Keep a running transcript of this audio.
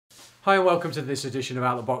Hi and welcome to this edition of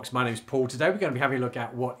Out the Box. My name is Paul. Today we're going to be having a look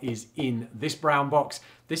at what is in this brown box.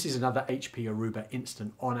 This is another HP Aruba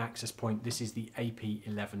Instant On access point. This is the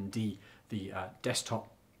AP11D, the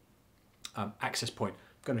desktop access point.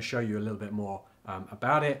 I'm going to show you a little bit more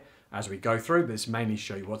about it as we go through, but this mainly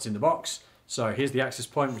show you what's in the box. So here's the access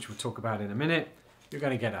point, which we'll talk about in a minute. You're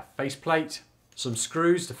going to get a faceplate, some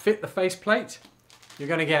screws to fit the faceplate. You're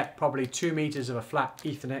going to get probably 2 meters of a flat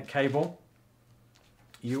Ethernet cable.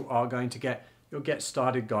 You are going to get your Get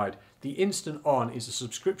Started guide. The Instant On is a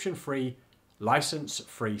subscription-free,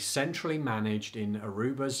 license-free, centrally managed in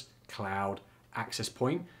Aruba's cloud access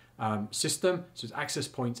point system. So it's access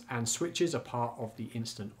points and switches are part of the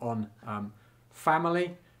Instant On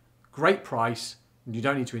family. Great price. You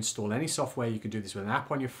don't need to install any software. You can do this with an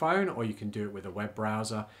app on your phone, or you can do it with a web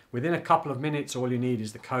browser. Within a couple of minutes, all you need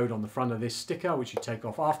is the code on the front of this sticker, which you take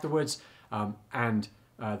off afterwards, and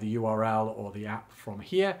the URL or the app from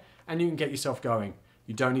here, and you can get yourself going.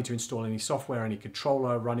 You don't need to install any software, any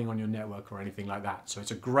controller running on your network or anything like that. So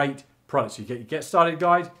it's a great product. So you get your Get Started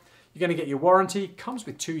guide, you're going to get your warranty, comes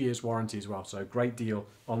with 2 years warranty as well, so great deal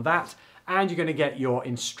on that. And you're going to get your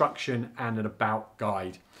instruction and an about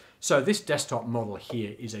guide. So this desktop model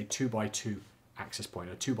here is a 2x2 access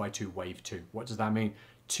point, a 2x2 Wave 2. What does that mean?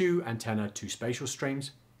 2 antenna, 2 spatial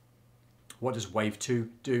streams. What does Wave 2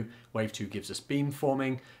 do? Wave 2 gives us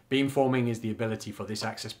beamforming. Beamforming is the ability for this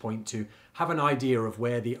access point to have an idea of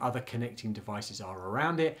where the other connecting devices are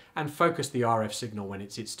around it and focus the RF signal when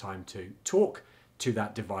it's its time to talk to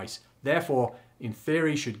that device. Therefore, in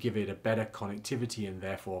theory, should give it a better connectivity and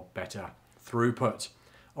therefore better throughput.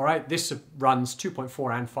 All right, this runs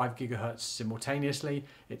 2.4 and 5 gigahertz simultaneously.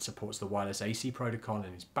 It supports the wireless AC protocol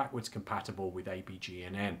and is backwards compatible with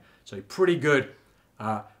ABGNN. So pretty good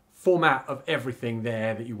format of everything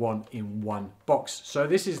there that you want in one box. So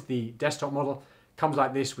this is the desktop model. Comes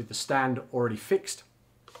like this with the stand already fixed.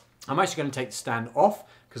 I'm actually going to take the stand off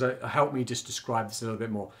because it'll help me just describe this a little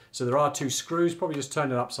bit more. So there are 2 screws, probably just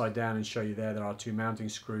turn it upside down and show you there. There are 2 mounting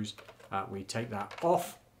screws. We take that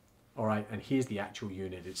off. All right, and here's the actual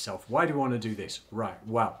unit itself. Why do we want to do this? Right,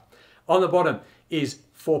 well, on the bottom is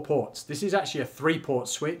 4 ports. This is actually a 3-port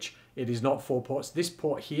switch. It is not 4 ports. This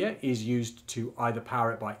port here is used to either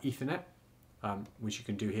power it by Ethernet, which you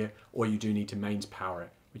can do here, or you do need to mains power it,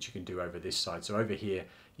 which you can do over this side. So over here,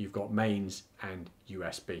 you've got mains and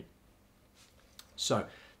USB. So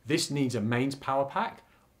this needs a mains power pack,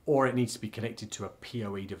 or it needs to be connected to a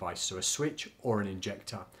PoE device, so a switch or an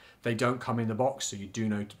injector. They don't come in the box, so you do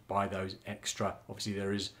need to buy those extra. Obviously,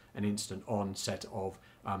 there is an Instant On set of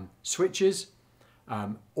switches,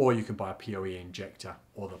 or you can buy a PoE injector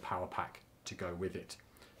or the power pack to go with it.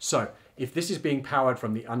 So if this is being powered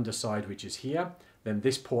from the underside, which is here, then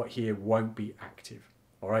this port here won't be active.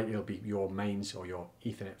 All right, it'll be your mains or your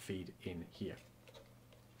Ethernet feed in here.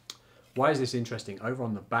 Why is this interesting? Over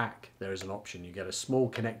on the back, there is an option. You get a small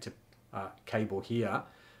connector cable here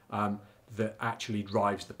that actually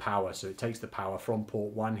drives the power. So it takes the power from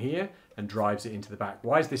port 1 here and drives it into the back.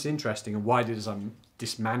 Why is this interesting and why did I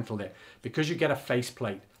dismantle it? Because you get a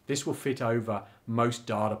faceplate. This will fit over most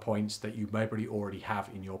data points that you maybe already have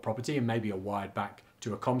in your property and maybe are wired back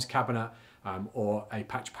to a comms cabinet or a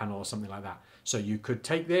patch panel or something like that. So you could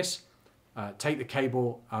take this, take the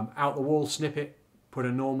cable out the wall, snip it, put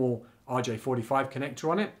a normal RJ45 connector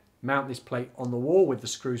on it, mount this plate on the wall with the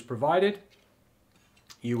screws provided.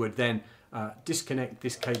 You would then disconnect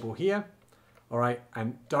this cable here, all right,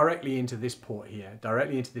 and directly into this port here.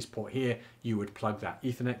 Directly into this port here, you would plug that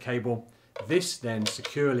Ethernet cable. This then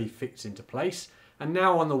securely fits into place. And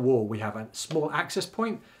now on the wall, we have a small access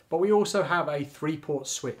point, but we also have a 3-port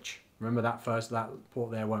switch. Remember that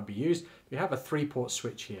port there won't be used. We have a 3-port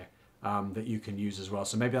switch here that you can use as well.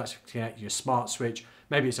 So maybe that's to connect your smart switch,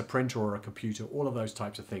 maybe it's a printer or a computer, all of those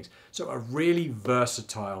types of things. So a really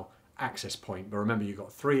versatile access point. But remember, you've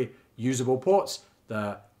got 3 usable ports.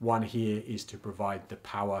 The one here is to provide the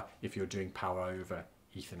power if you're doing power over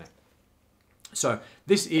Ethernet. So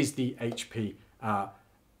this is the HP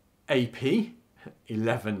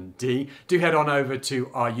AP11D. Do head on over to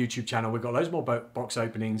our YouTube channel. We've got loads more box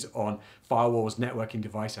openings on firewalls, networking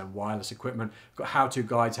device and wireless equipment. We've got how-to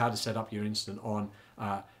guides, how to set up your Instant On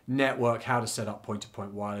network, how to set up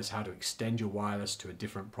point-to-point wireless, how to extend your wireless to a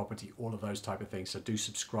different property, all of those type of things. So do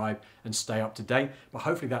subscribe and stay up to date. But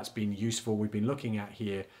hopefully that's been useful. We've been looking at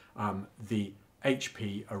here the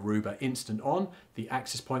HP Aruba Instant On, the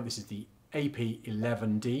access point. This is the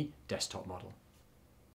AP11D desktop model.